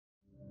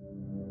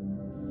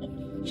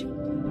And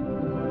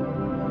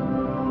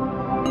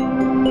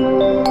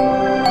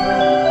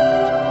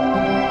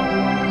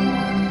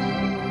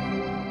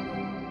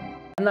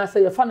I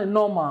say, you find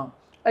normal.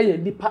 Aye,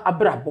 nipa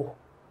abrabo.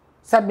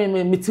 Sabe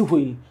me ti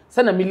hoyi.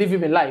 Say na me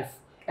living my life.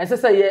 And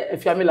say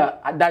if you are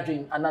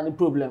adaging and any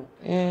problem.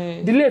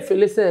 Delay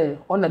fele say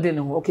on a day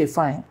okay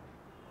fine.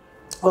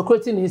 We're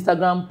creating an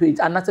Instagram page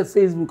and not a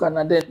Facebook and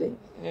another thing.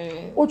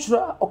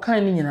 Otra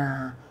okaini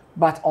nyina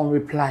but on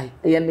reply.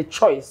 E any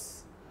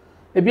choice.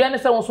 E bia ne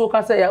say won so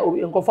ka say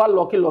enkofa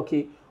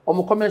lucky o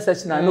mo comment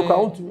section na no ka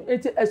want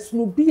to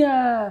esunu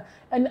bia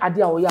and ade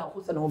a wo ya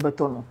ho say na ho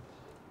beto no.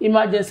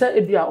 Imagine say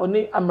e bia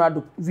oni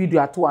amrado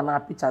video ato na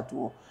picture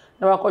to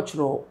na wa ko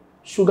chiro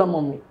sugar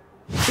mommy.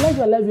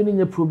 Life you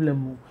need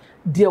problem.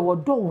 Dear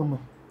what do no.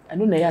 I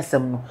know na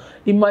yasem no.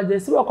 Imagine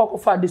say wa ko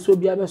fa de so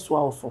bia be so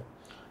also.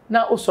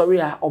 Na o sorry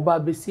a oba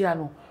besia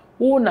no.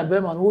 Wo na be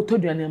ma no wo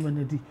toduane ma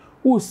na di.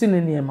 Wo si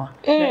ne niema.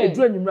 Na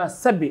eduru anyumra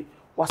sebe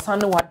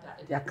wasane wada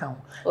e account.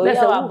 Na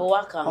say wo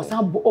aka.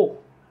 Wasan bo oh.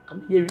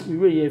 Ye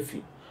ye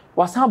fi.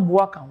 Wasan bo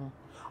aka ho.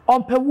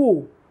 Onpe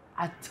wo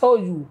I tell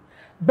you.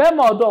 Be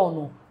ma odo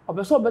no.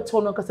 Obeso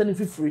beto no kasa ne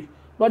fifiri.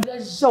 No de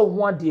hye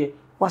wo ade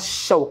wa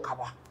hye wo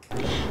kaba.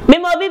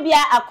 Memo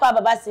bibia akwa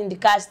baba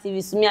Syndicate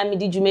TV sumi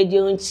amidi dwumedi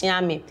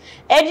onchia me.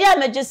 Edi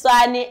ameje so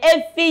ani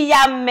efi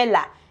ya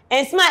mela.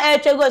 Ensma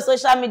go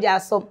social media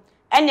so.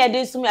 Ene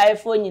edi sumi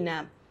arefo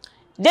nyina.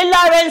 De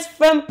Lawrence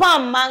from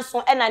Pam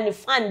Manson ena ni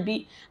fan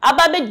bi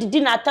ababe didi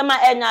na tama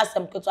enya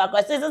asem keto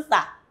akwase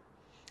sister.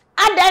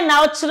 Ada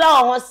na o kire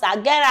o ho sa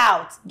get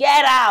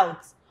out.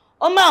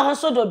 O ma ho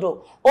so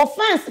dodo.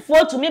 Offense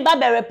for to me ba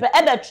be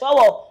ebe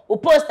tro o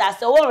post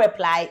as o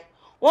reply.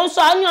 One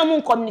so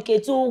anyam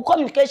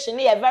communication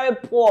is very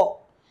poor.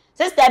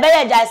 Sister be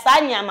ja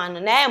sanya man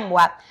na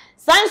emwa.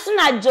 Sansu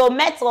na jo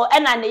Mettle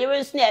and na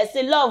years na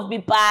say love be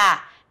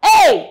pa.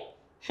 Hey!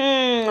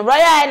 Royal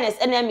Highness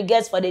enemy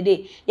guest for the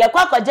day. Ya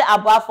kwa kwaje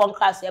aboa from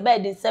class ya be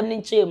din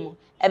 7 chemu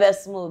ebe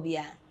small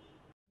bia.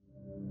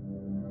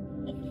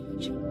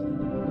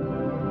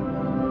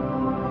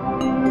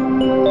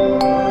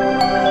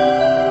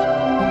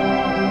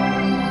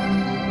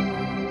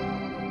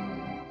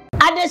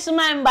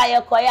 Adesuma mba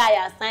ye koya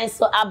ya sign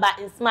so aba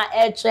insma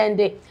air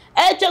trending.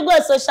 Go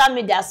social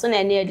media so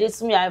na ne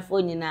adesuma ya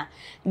phone nyina.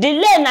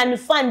 Delay na ni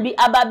fan bi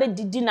aba be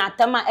didi na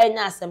atama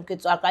enya asem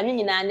keto akwanyi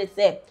nyina ne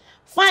se.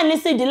 Fan ni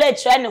se delay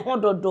trend ho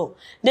dodo.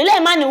 Delay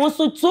man ni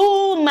so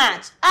too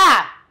much.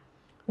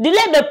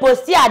 Delay be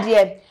posti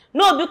ade.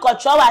 No bi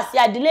controversy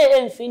delay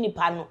emfi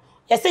nipa no.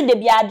 Ye se de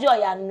bi ade o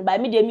ya no ba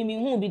me de mi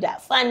hu bi da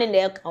fan ni na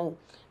e kan.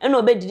 Ena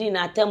obedidi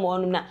na atem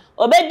onum na.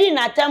 Obedi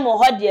na atem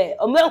ho de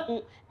o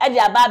mehu Edi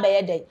ababa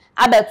yede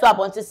abeto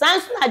aponti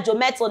sansu na jo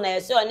Mettle na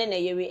yese one na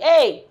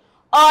yewe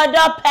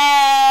odo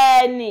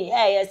penny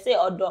yese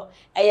odo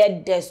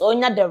des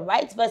onya the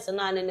right person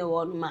na ne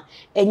wonu ma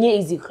enye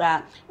easy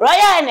cra Royal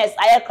Highness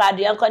aye cra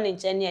do yanko ne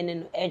nche ne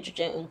no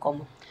etwetwe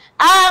nkomo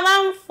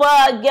man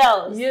for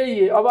girls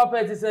ye oba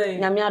peti say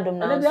nyame adom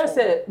na na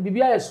say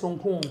bibia ye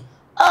sonkun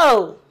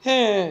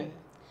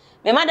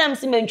me madam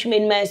si mentwime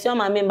ni ma so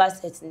ma member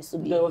set ni so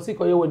bi o si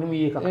ko ye woni mu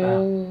ye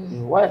kakra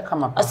why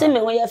come up o se me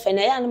ho ye fe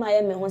na ya na ma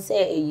ye me ho se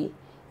eyi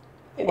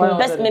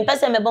me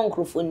pese me bon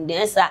microphone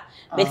den sa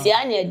beti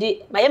anya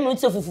de ma ye me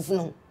uti fufufu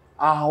no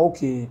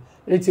okay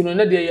eti no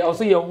na de o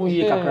so ye ho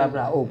ye kakra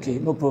bra okay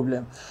no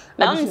problem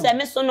na on se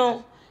me so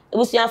no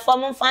ebusuan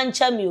form fan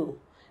cha mi o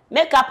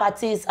makeup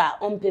artist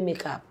on pay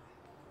makeup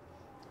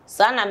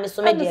sana me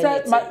so me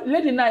de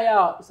lady na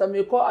ya so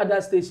me call other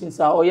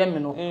stations o ye me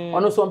no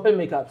ono so on pay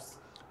makeups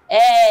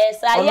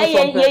sa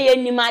ye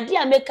nimade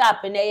a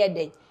makeup na ye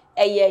den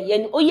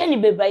ye oye ni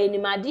bebra ye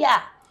nimade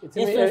a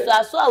isusu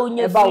aso a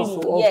unya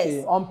free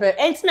yes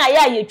enti na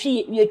ye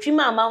yetwi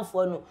ma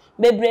amanfo no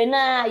bebre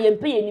na ye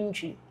mpe ye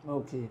nimtwi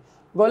okay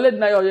go let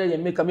na ye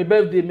makeup me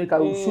birthday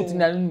makeup shoot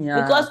na nya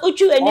because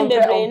uchu eni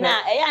bebre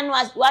na ya no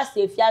was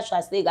say fi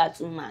aswa say got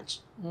too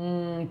much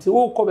ti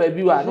wo ko ba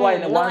bi wa no wa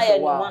ne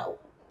wa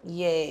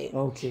yeah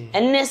okay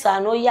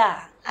ennesa no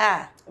ya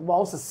but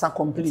also sa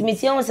complete mi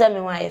ti won say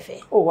me wa ye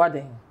fe what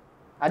then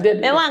I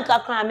did. Me wan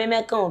kakra me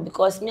mekan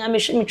because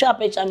me twa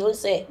picture me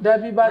say. Da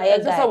bi ba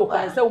say wo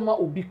kan say wo ma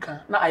obi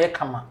kan na aye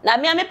kama. Na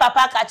me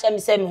papa ka che me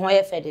say me ho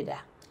ye fe deda.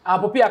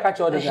 Popi aka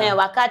che o deda.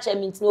 Wa ka che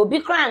me nti obi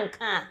kran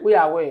kan. We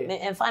are aware. Me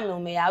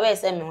enfa me ya aware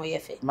say me ho ye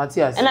fe.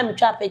 Matthias. Na me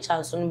twa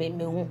picture so me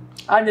hu.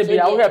 Anya bi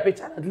ya wo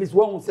picture at least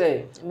one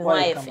say me ho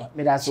ye fe.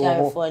 Me da so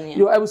ho.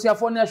 Yo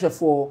abusuafo na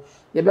hwefo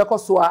ye be ko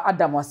so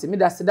Adam ase me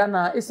da se da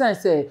na esan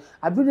say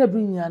abiri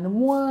nya ne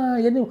mo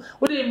ye ne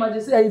wo dey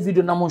imagine say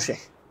video na mo hwe.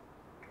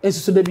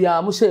 Esusu de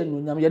bia mo hye no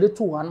nyam ye de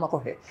to wan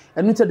makohwe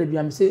enu te de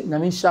bia me se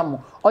nyam nhya mo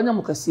onya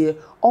mo kase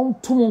on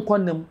tum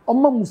nkonam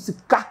omma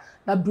musika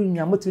na bru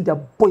nyam timi da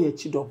boye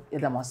chidom ye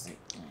da mase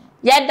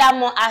ye da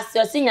mo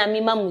asio se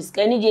nyam ma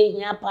musika ni je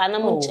hia pa na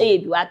mo nche ye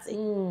bi wate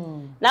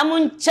na mo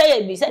nche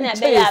ye bi se na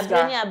be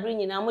ya abru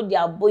nyina mo de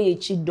aboye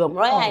chidom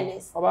Royal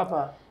Highness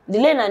obapa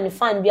delay na ni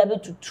fan bia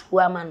betutu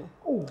ama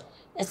no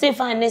e se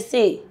fan ne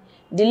se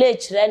delay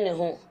kire ne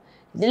ho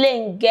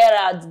delay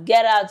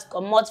get out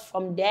come out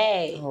from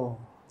there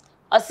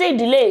o say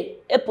delay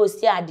e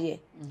post ade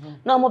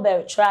na mo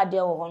be try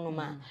ade wo hono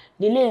ma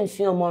delay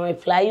mfi o mo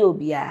reply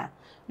obia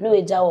no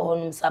eja wo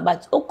hono sa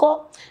but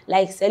oko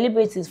like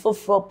celebrities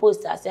for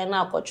post as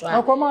na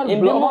akotwa e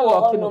bi mo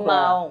wo hono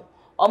ma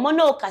o mo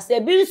no ka se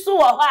bi nso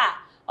wo ho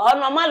a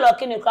ono ma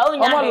lock ni kwa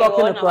unya ma lock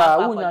ni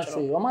kwa unya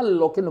hwe o ma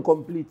lock ni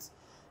complete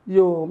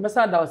yo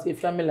mesa da was e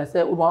family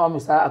say o ma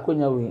misa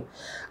akonya we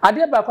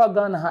ade ba kwa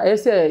Ghana ha e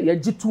say ya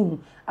gitum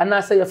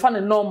ana say ya fa ne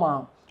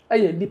normal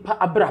e nipa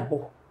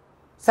abrabo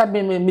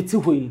sabe me meti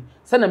hoi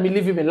say na me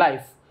live my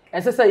life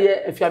and say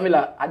ya e family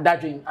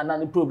adadwin ana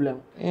ni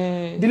problem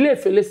delay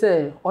fele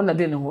say on na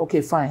dey ne ho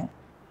okay fine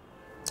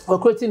we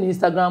creating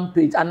Instagram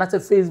page and not a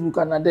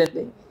Facebook and another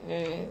thing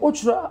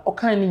ochura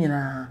okan ni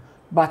nyina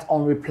but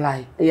on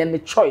reply e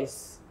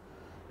choice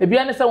e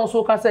bia ne say won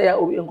so ka say ya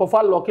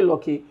enkofa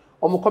lucky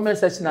o mo comment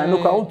section na no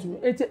ka ontumi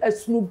eti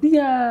esunu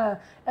bia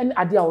en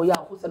ade a wo ya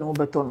ho se ne ho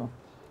beto no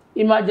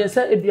imagine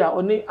say e bia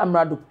oni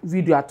amrado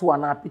video ato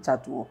na picture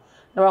to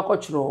na wa ko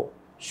chiro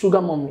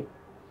sugar mommy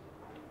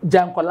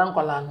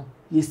jankola no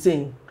ye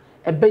saying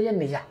e beye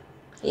ne ya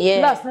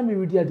last na me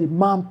read ade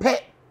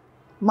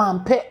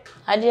mampe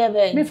ade e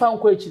be me fa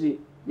nko echire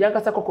ya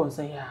kasa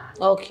kokonsan ya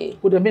okay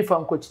wo de me fa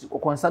nko echire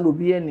kokonsan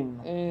obi enim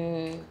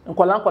no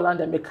nkola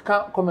nda me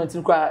kaka comment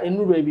nko a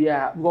enu ra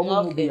bia go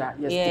mo bia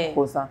yes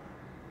kokonsan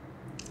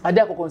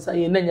ade kokonsan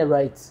ye nanya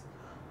right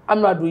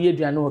amrado ye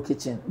duane o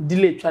kitchen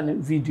delay twa ne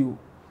video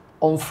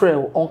on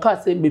frel on ka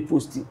say be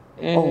posti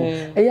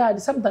yeah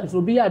sometimes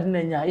obi ya de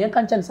nanya ye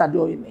kan chan sade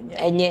o ye nanya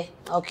enye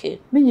okay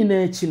ni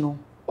nyina echi no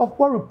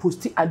okwo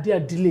reposti ade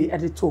delay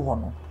edit to ho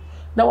no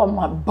na one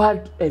my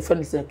bad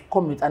friend say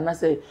comment and I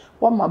say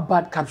one my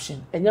bad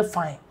caption enye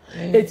fine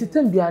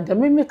etitem bia de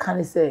me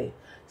kan say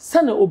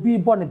sane obi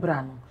bo ne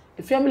bra no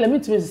if you let me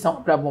to me say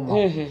bra bo ma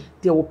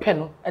de wo pe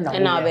no e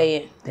na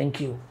be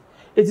thank you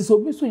it is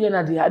obi so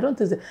yena de I don't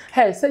think say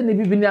hey say ne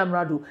bibi ni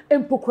amrado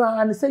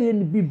empokra and say ye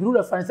ne bibi ru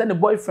reference say ne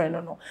boyfriend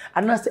no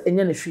and I say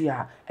enye ne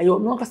hwia e yo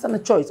no kasa na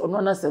choice ono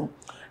na say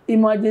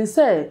imagine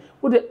say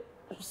would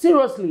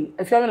seriously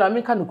if you let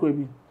me kan ko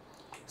bi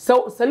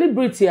so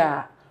celebrity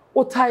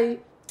otai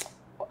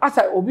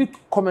asa obi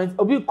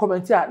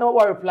comment ya na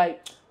what reply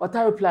what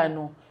I reply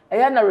no e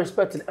ya na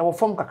respect e wo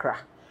form kakra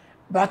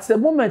but the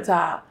moment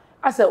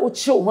asa o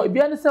chill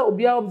bia ne say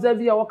obi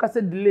observe ya waka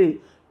say delay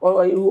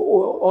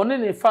or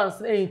any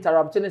fans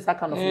interrupt any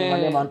kind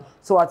of man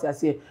so what I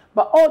say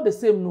but all the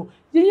same no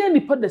ye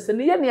nipa de se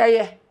ne ye ne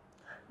aye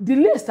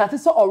delay start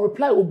so or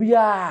reply obi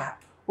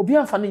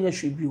amfa ne nya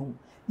hwe bi hu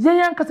ye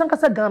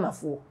yankasa Ghana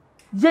fo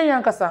ye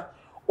yankasa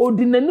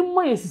odinanim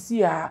ma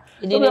yesisi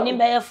odinanim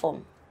be ye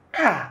form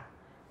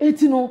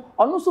eti no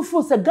ono so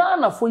fo se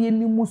Ghana fo ye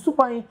nimu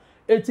supan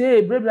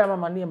eti brebra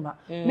mama ne ma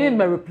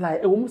me reply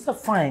e wo mu se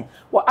fine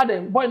what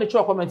other boy ne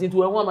chọ comment into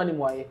we mama ne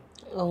mu aye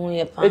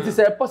it is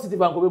a positive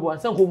and go be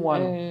and say come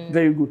one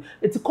very good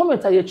it's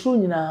comment aye true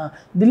nyina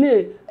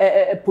delay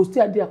post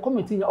ade a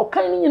comment nyina o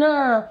kan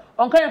nyina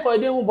on kan ko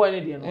ede mu boy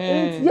ne de no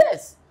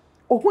yes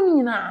ohun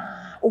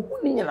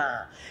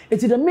nyina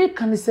eti the make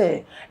can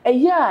say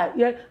yeah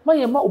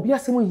ma obi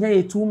asem hia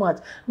ye too much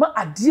ma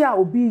ade a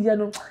obi ye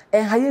no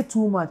haye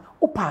too much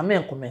o pa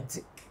men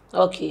comment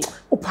okay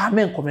o pa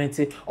men comment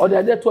o de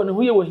ade to ne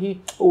hu ye wo hi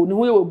o ne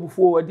hu ye wo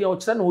bufu o de o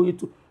kire ne ho ye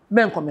to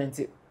men comment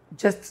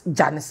just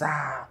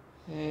janisa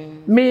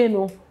me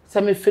no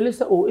se me feel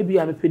say o ebi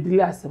a me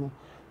pedili asem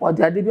o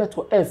de ade bi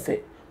to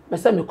efe me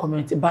say me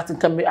comment but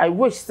can me I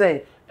wish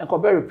say and ko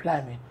be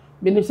reply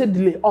me say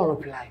delay on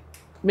reply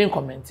me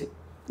comment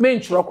me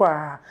nchuro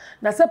kwa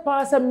na se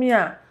pa se me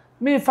a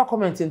me fa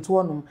comment into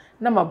onum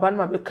na maba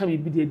na be ka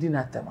bibi de di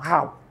na tem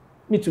how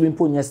me to be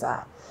ponye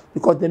sa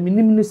because the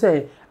minimum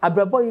say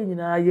abrabo ye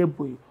nyina ye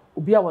boy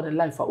obi a won the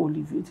life for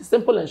live it is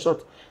simple and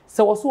short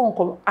so was won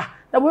come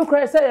na we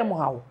cry say am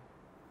how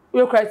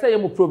we cry say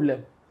am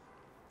problem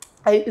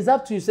it's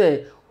up to you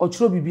say o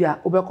chiro bibia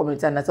obe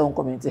comment na say on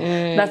comment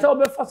na say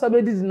obe fa so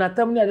be di na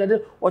tem na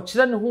de o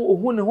chira ne ho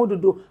ohun ne ho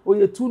dodo o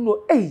ye tu no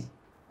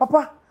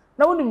papa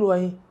na wonim no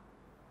wan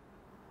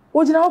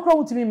o jina ho kra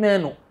wutimi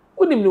men no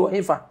wonim no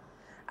wan fa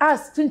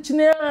as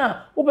chinchine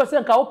wo be say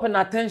nka open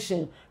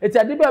attention eti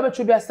ade be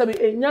abetwe bi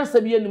asabi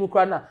nyansa bi anim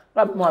kra na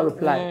mo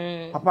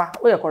reply papa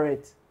we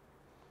correct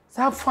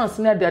sa fans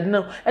na de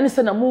na ene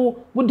say na mo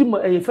di mo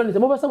friends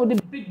mo be say mo di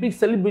big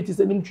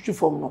celebrities anim twitwi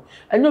form no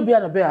enyo bia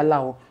na be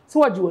allow so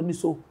waji wani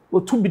so o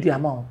tu bi di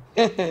ama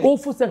o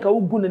fu say nka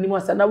wo gu nanim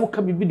asa na wo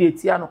ka bibi de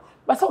etia no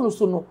ba say no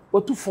so no o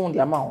tu fon di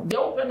ama de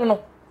wo pe no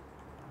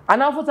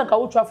ana fu say nka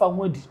wo twa fa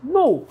ho adi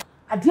no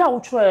ade a wo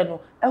twa no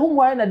e ho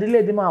mo na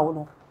delay de ma wo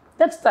no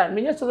next time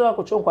me nyeso wa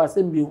ko chon kwa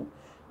asem bi hu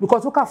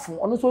because wo ka fun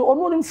ono so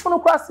ono ni fun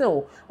ko ase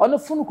o ono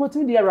fun ko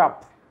timi de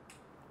rap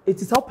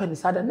it is open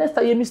is other next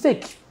time you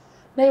mistake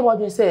na you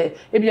want say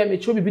e bia me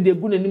cho bibi de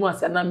gu nanim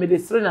ase na me de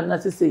sre na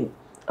say e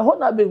ho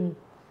na be hu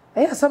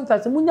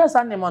sometimes munya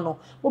sa ne ma no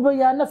wo be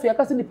ya na fia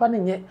ka se nipa ne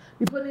nye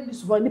nipa ne ni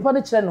so nipa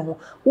ne kire ne ho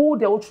wo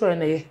de wo tro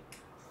na ye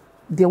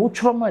de wo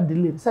tro ma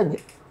delay say nye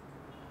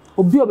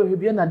obi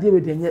obehwe na de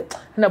we de nye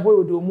na boy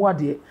we de omu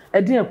ade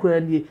e de akura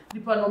nie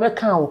nipa no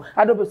meka wo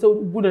adobe se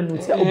bu na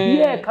nuti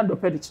obi e ka do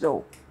pede kire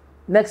wo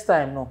next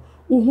time no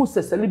uhu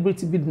se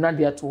celebrity bi na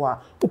de ato a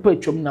upa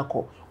twom na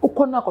ko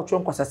ukọ na akọtwe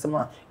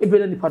nkwasasema ebe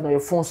na nipa no ye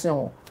fonsen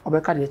wo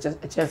obeka de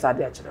chance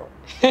ade akire wo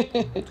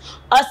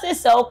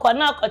osise ukọ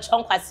na akọtwe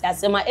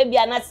nkwasasema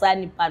ebia na sa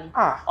nipa no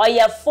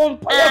oye fon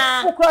pa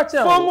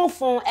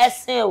fon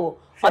esen wo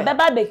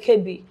obeba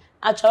bekebi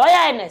actually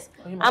honest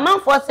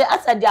amanfo say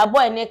asa dia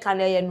boy ne kan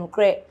ye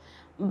nukre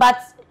but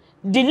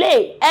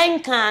delay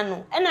enkan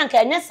no ena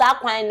nka enye sa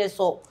kwan ne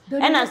so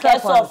ena nka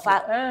so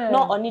fa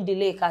no oni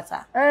delay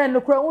kata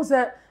nukre won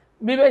say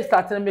be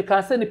start me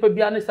kan say nipa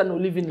bia ne say no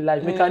living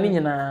life me kan ni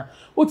nyina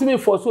utimi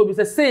force obi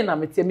say na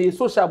metie me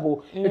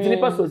sociable eti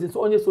nipa so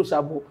onye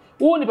sociable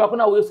wo nipa ko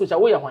na we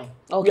social we ye hwan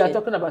we are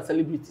talking about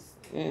celebrities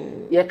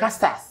ye ka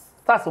stars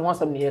won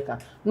some ne ye kan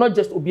not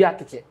just obi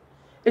akeke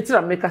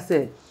etira make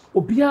say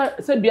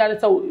obia say bia ne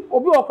say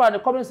obi okra ne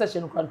comment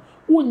section kan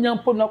unya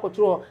mpom na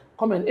kwotro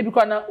comment e bi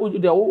kwa na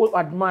o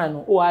admire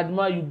no o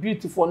admire you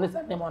beautiful ness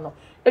and name no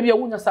e bia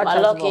unya sa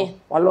chance no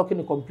wa lucky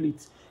ni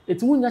complete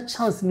eti unya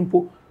chance ni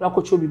mpo na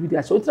kwotro bibi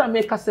dia so etira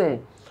make say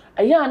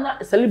aya na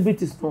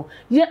celebrities no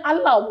ye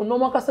allow no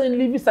man kasa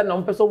live sa na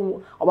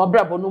person o ma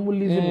brabo no mu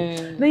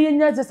live na ye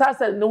nya je sa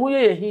na ho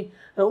ye hi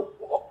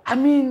I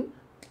mean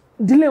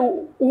delay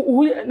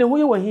ne ho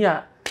ye wa hi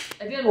a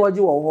e dey no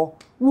waji wo ho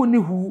wo ni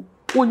hu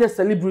wonye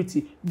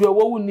celebrity do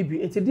wo wonni bi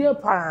enti dey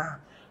pa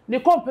ne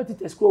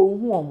competitors ko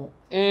hu omo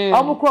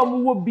amukro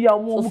mu wo bia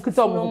mu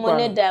kita omo ko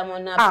ne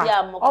diamond na bia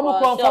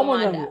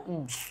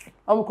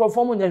amukro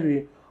fo nya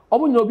hwe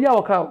omo nya obi a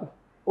wo ka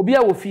obi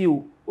a wo fi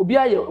o obi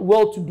a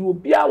well to do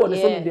obi a wo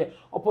ne so there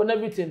upon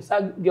everything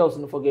some girls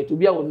no forget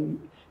obi a wo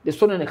the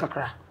son ne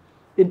kakra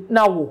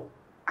na wo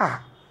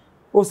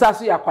o sa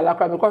so ya kwala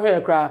kra me ko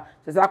hwe kra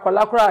se sa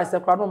kwala kra se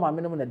kra no ma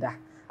me no ne da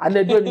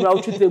anedo ni wa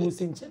utute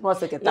musinche no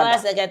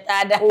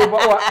sekretada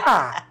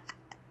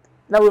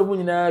na we mu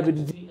nyina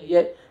bedidi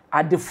ye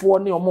adefo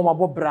ne omo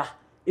mabobra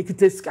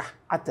ekiteska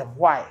atem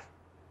why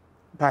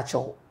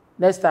bacho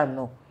next time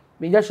no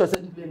me just sure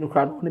say no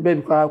kra no ne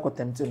baby kra ko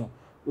temti no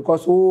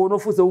because no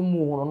fu se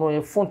umu no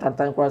ye fun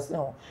tantan kwa se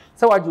ho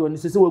se waje oni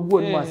se wagu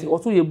oni ma se o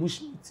so ye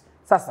bushmeat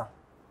sasa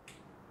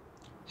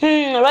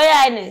Royal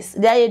Highness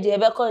there dey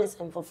be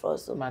consent for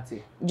froso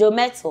mate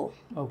Mettle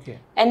okay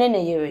ene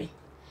ne yere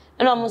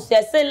eno mo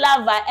se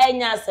lava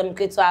enya asem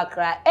keto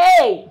akra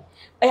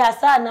ya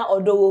sa na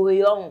odo wo we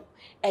yon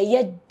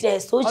eye de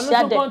so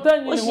shia de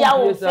o shia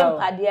wo fem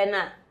pade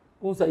na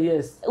who say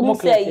yes who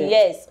say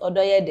yes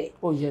odo ye de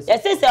oh yes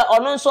say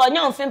ono nso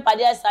onya fem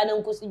pade sa na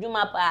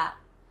nkusudwuma pa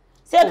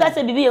se ka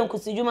se bibi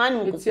nkusudwuma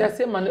na nkusu tie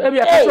se man e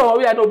bia ka so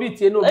we ya na obi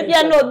tie na obi e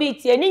bia na obi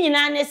tie ni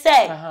nyina ne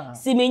se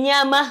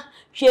siminyama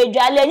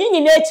hwedwale ni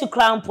nyina echi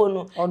krampo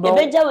no e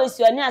beja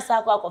wesi oni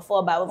asakwa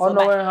akofo ba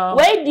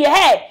we di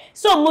he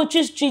so much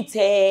street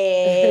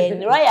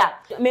roya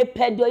me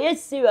pedo ye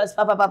serious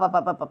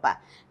papa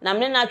na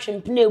me na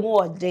twempne mu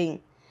odin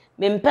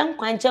me mpen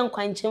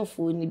kwankyen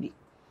fu ni bi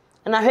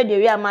na hwede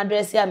wi am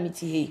address ya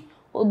meti he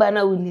oba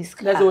na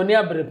uniska na so oni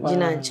abrepa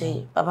jina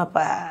nchen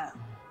papa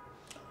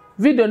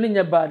video ni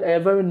nya bad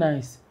very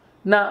nice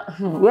na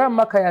we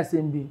amaka ya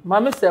sembi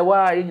mama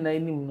sewa ye nyina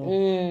enim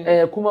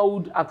no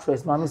Kumawood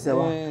actress mama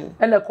sewa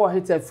ena ko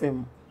hit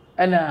FM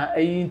ena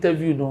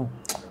interview no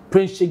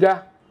Prince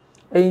Chiga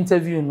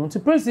interview no to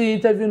Prince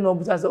interview no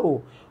but say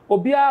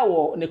obi a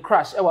wo ne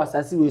crash e was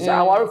asase we say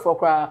aware for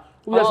kra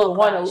we say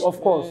one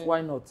of course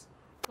why not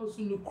so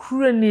no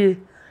kure ni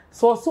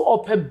so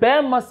ope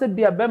be ma se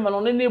bia be ma no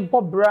ne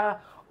bobra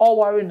o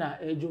worry na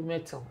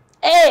Mettle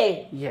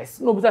yes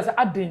no but say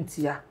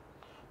adentia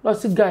no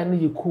see guy no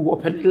you cool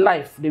open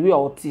life the way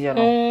out here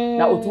no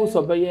na otu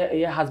so be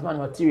ye husband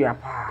material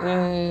pa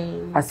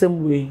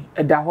asem we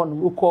e da ho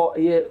no ko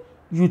ye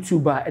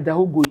YouTuber e da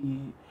ho go yi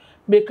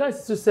me kan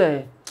so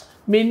say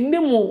me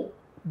nimu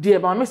de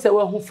ma me say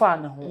we ho fa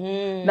na ho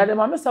na de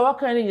ma me say wa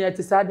kan ni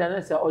nyati sa da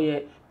na say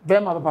oye be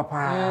ma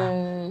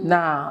papa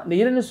na ne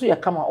yire ne so ye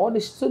kama all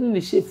the so ni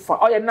shape fa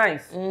oye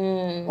nice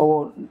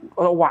or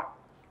wa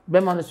be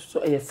ma no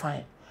so ye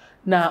fine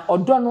na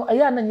odo no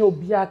aya na nya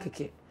obi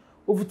akeke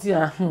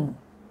ovutia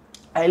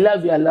I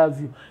love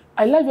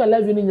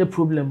you ni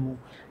problem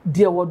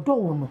dia wodo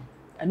wo no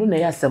eno na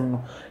yasem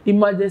no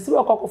emergency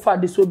wa kwakofa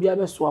de so bia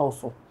be so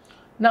awo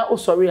na o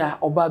sorry a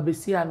oba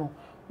besia no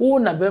wo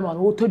na be ma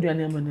no wo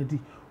toduane ma na di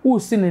wo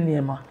si ne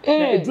niema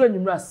na eduru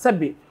anyumra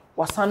sebe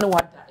wasane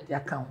wada de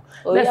aka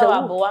ho na se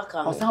wo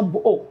wasan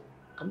bo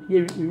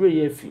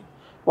ye fi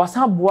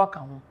wasan bo aka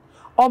ho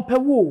onpe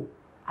wo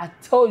I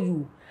tell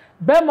you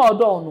be ma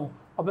odo no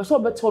obeso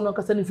beto no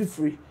kasa ne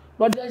fifiri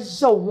no de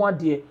show ho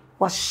ade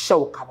wa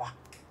show kaba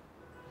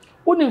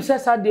unim se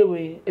sa de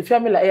we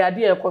efiamila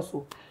ade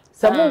ekoso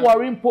se mo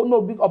worry mpo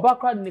no big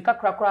obakra ni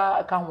kakra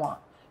ka ho a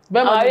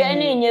be ma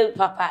ni nye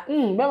papa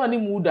be ma ni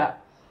muda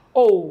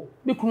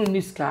bi kunu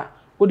niska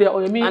o de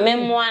oyemi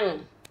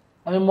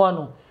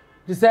amemmoano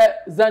They say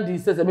Zandi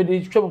says I made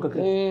the trouble kaka.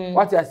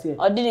 What you say?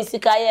 Odini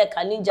sika ye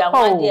kaninja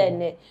one dey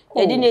ene.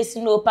 Ye di na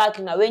si no park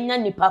na we nya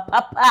nipa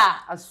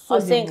papa. O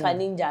say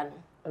kaninja no.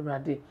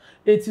 Awurade.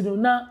 Eti no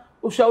na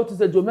o hwa to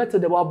say Mettle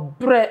de wa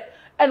bre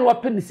and wa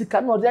pen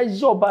sika na o dey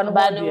job no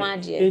ma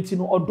dey. Eti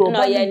no odo ba.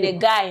 No ye the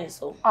guy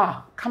so.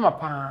 Come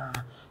pa.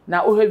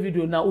 Na o have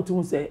video na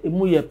utu say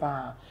emu ye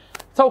pa.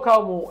 So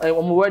come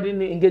on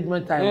wedding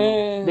engagement time.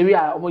 The way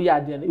omo ye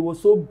ade it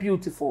was so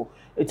beautiful.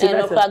 Eti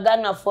no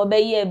Ghana for be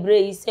ye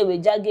bre say we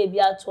jage bi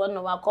ato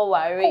no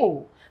wakoware.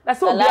 Oh, that's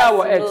so bia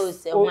wo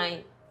ex.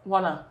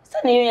 Wana.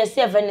 Sani you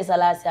say Venice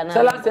Salasia na.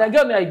 Salasia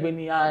girl na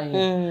igbeni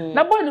ai.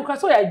 Na boy no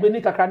kwaso ya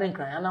igbeni kakra ne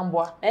nkran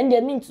anambwa.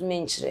 Ende me ntumi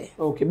nkyere.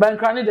 Okay, ban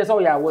nkran ne de so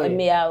ya we.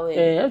 Me ya we.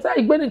 Say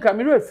igbeni nkran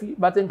me refi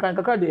but nkran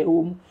kakra de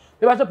wo.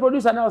 We ba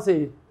producer na say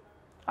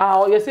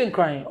you say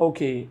nkran.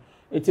 Okay.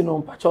 Eti no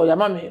mpacho ya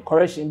mama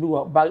correction bi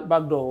wo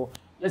back door.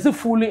 You say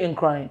fully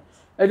nkran.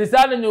 E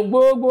decide no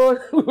gbogbo.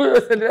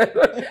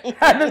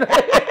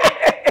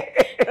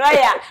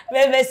 Roya,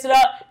 me sro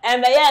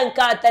en be ye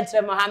nka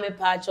tetre Mohammed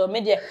Pacho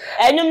me de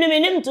enum ni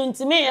menim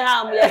tuntimi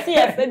ha mo ye se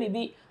ye fe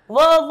bibi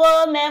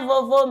vovo me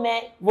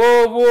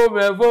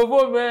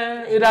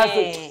it has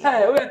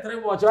hey we three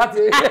much what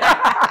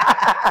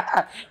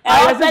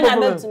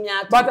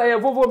but I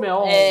vovo me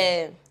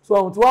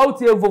so to out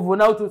here vovo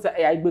now to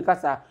say igbe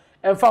kasa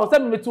en fa say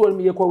me to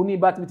me ye kwa uni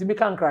but me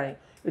kan cry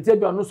it e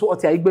be no so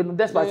oti igbe no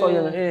that's why so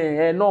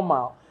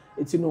normal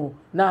it's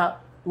now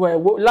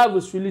well, love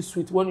is really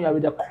sweet when you are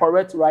with the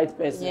correct right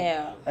person.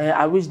 Yeah.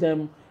 I wish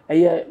them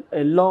a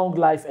long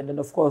life and then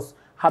of course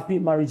happy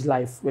marriage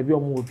life. Maybe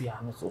more be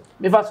so.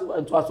 Me first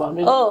to us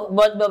one. Oh,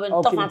 but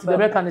okay. The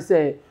American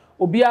say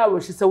obia we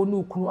she say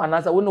wonu kunu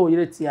anasa wonu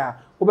oyereti a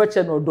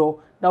obeche no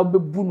do na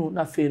obebunu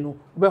na fe no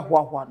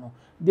obehwa no.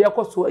 Dey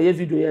akoso e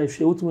video ye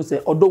hwe wotumu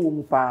say odo wo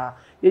mu pa.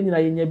 Ye nyina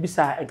ye nya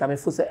bisa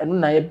enkamefo say eno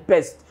na ye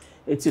best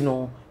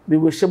etino we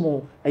wish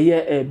mo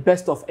a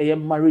best of a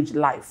marriage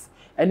life.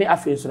 Any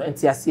affairs so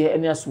entiase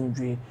any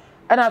asumdwe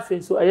ana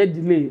affairs so aye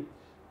delay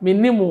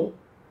minimu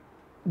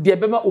de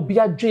bema obi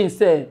adwen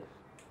say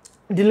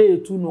delay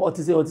too no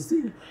otise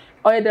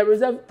oye the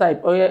reserve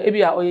type oye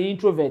ebia oye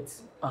introvert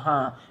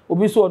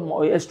obi so on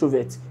oye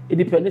extrovert it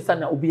depends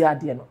na obi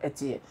ade no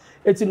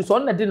eti so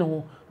na de ne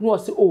ho no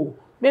say oh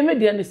me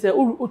de ne say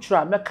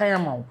utra mekan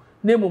ama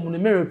na emom no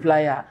me reply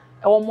a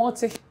e wo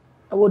multi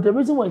well, the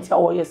reason why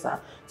yes, sir.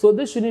 So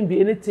there shouldn't be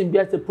anything be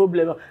as a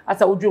problem.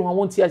 As I would do, I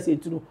want to say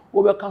to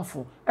we welcome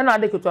for. And I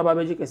take to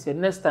Ababeje say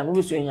next time we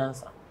will see your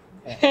answer.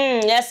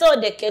 Yes, so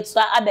the kids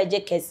are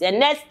Ababeje say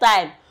next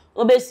time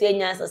we will see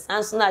your answer.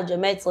 Samson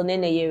and Mettle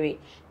in a year.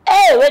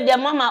 Eh, with the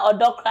mama or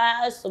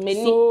doctor so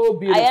many. So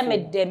beautiful. I am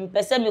with them.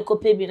 Person me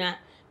copy bina.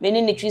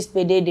 Many ni trees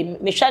per day.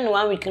 Me shine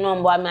 1 week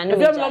no boy man. If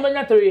you have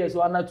no 3 years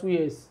or not 2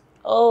 years.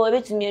 Oh, a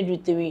bit to me do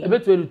 3. A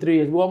bit to 3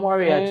 years. One more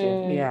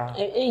actually. Yeah.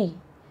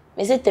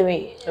 Me say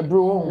 3.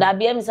 Bro. Da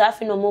bi am say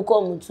afi no mo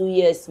come 2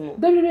 years mo.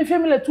 Dem be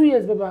family 2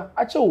 years baba.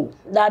 Acho.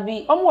 Da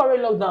bi. I'm worry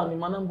lockdown in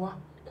Manambwa.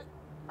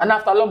 And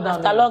after lockdown.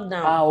 After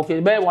lockdown. Ah okay,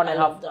 be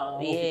 1.5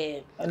 down. Yeah.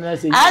 And I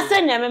say I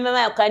say na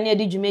me ka na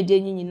di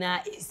dwumede nyina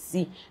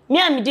esi. Me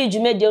am di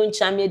dwumede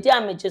oncha me di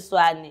ameche so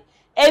ani.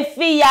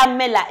 Efi ya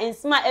mela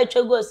insma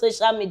etwego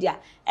social media.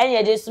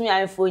 Enye de sumi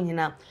afo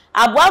nyina.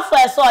 Aboafo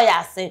eso ya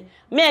ase.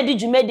 Me di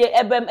dwumede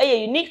ebem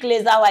eye unique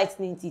laser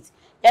whitening teeth.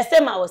 Yese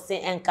ma wose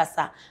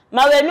enkasa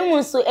ma wenum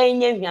nso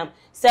enye hwam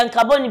se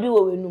nkaboni bi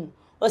wo wenum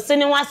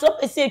osene waso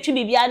pese etwi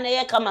bibia na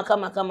ye kama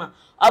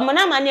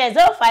omona ma ne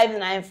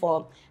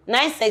 0594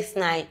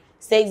 969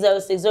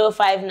 606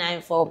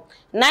 0594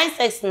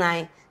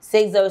 969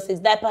 606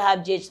 that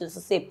perhaps JH so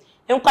say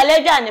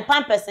nkwaleja ne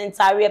pampers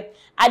ntare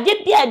ade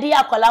bia de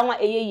akola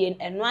nwa eyeye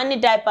eno ani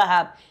diaper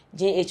hub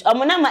JH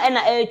omona ma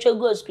na etwe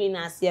go screen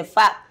ase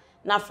fa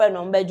na friend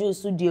no mbeju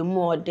su die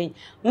mu odin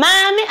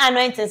mami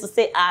anointing so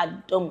say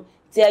adom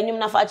ti anyum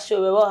na fa chicho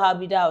we will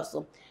have it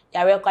also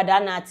ya rekwada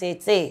na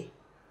tete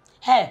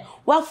he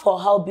what for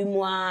how bi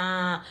mu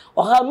a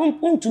o ha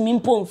ntumi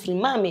mpom free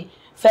mami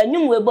fa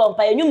anyum we bo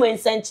mpa anyum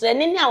ensenkyere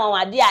ne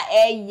awawade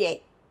a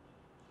eye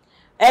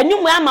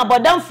anyum ama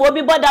bodamfo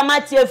bi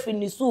bodamati afri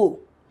ni so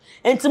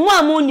enti mu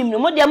amunim no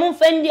mo de mo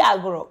mfandi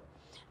agoro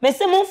me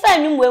se mo mfa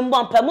anyum we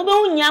mbo mpa mo be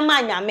hunyama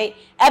anyame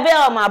ebe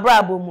o ma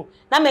brabo mu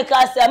na me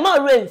ka se ma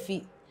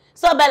remfi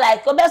so be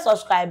like o be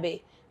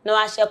subscribe no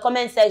I share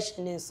comment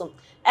section in some.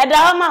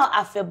 Edama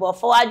afebo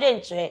for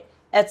adwentre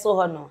eto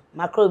ho no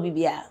makro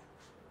bibia.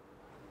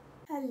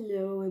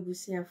 Hello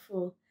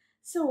ebusiafo.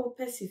 So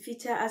pesi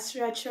feature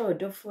asracha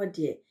odofo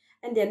de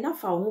and then na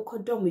fa ho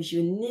kodom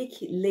unique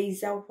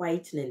laser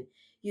whitening.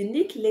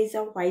 Unique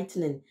laser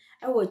whitening.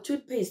 Our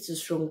toothpaste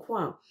stronko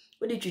a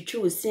odi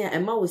twitwi osin a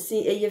ema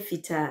osin eye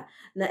fita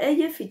na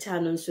eye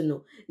fita no nso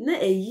no na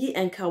eyi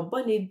enka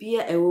bone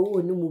bia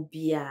ewo no mu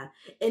bia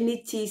any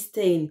tea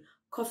stain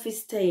coffee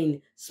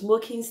stain,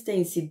 smoking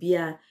stain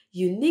sibia,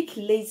 unique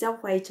laser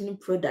whitening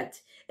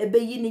product. Ebe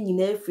yi ni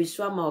nyina free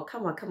so ama o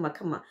kama.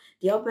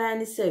 The obaya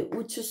ni say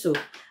utu so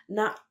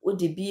na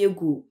odi bi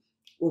egu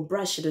o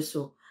brush do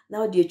so.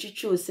 Na odi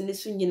etwitwi o sini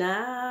so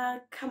nyina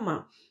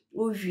kama.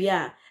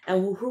 Uvia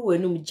and who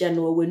wenum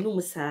January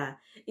wenum sa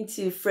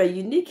into for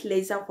unique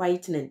laser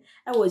whitening.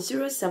 I was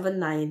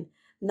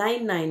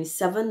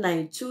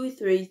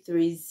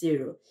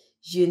 07999792330.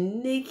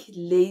 Unique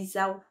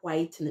laser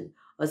whitening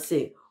or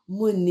say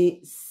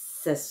Muni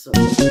Seso.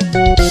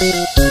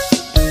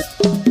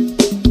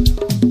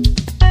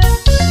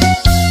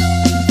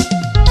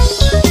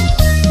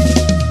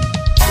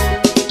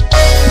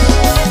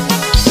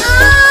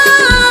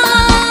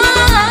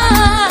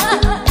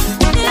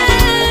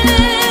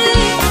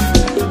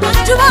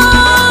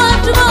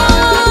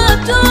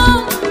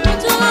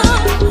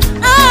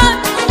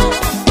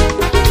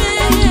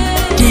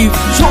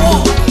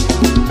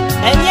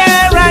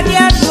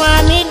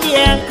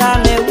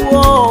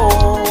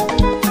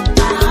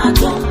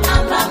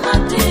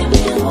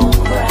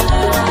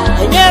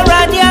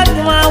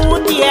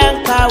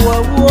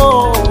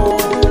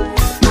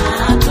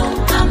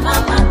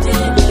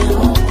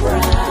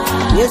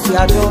 Yes, you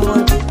are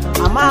doing.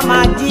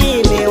 Mama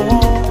di me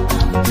home.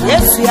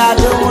 Yes, you are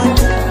doing.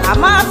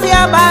 I'm a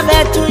fear baby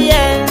to ye.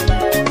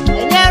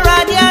 And you're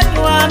ready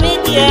to me,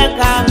 dear,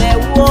 come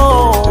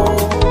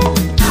whoa.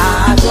 I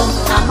don't.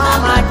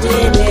 Mama di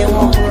me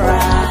home.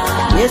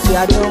 Yes, you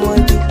are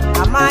doing.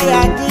 I'm a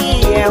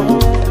dear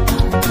home.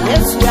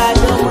 Yes, you are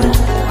doing.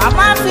 I'm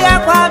a fear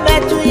baby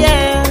to ye.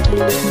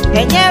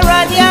 And you're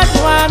ready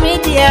to me,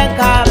 dear,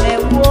 come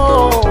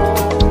whoa.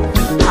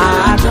 I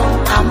don't.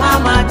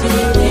 Mama di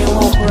me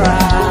home.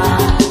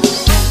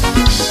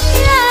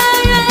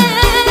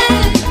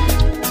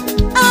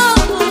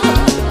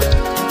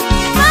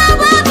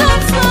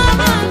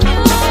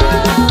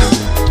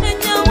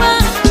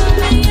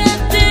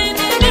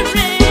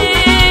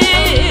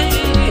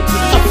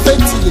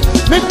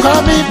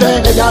 Kami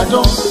bene ya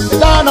don,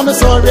 da na me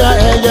sorry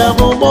ya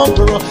mo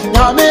bro.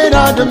 Ya me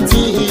na dum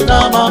ti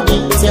na ma mi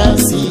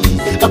tiansi.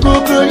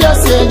 Akukuru ya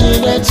se ni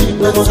ne chi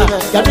mo.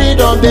 Ya bi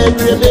don be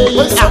bre be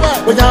ya.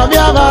 Wo ya mi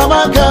aba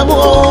ma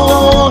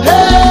kamu.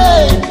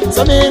 Hey,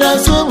 so me na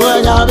su mo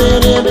ya be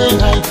re be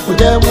hai. Wo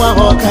de mo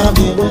ho ka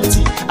mi mo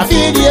ti. Afi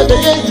di e be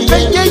ye.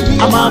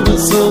 Ama mi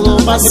so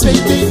ma se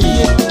be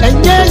ye.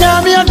 Enye ya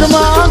mi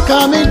aduma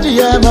ka mi di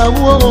e ma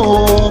wo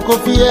ko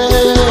fie.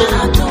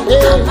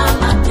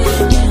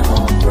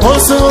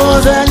 Also,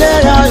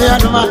 Zania,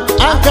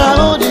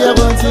 Anka, the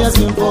Abonti,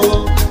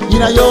 simple. You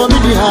know, you're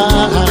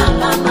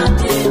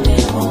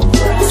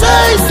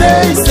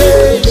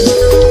say.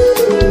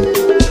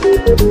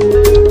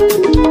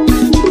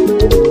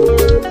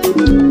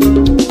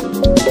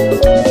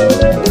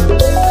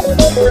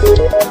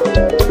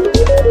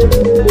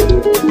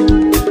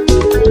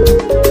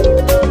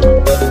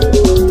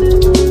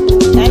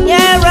 And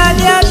you're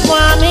ready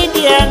for me,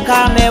 dear,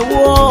 come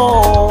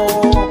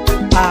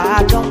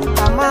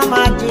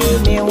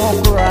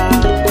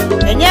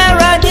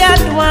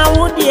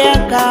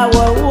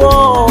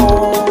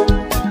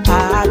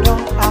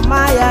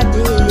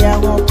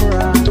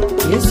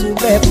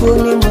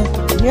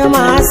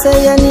Yama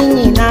say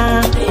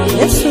nina,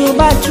 Yesu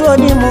ba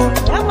trodi mo,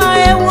 Yama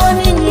e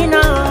woni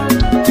nina,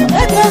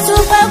 Ete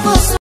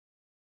super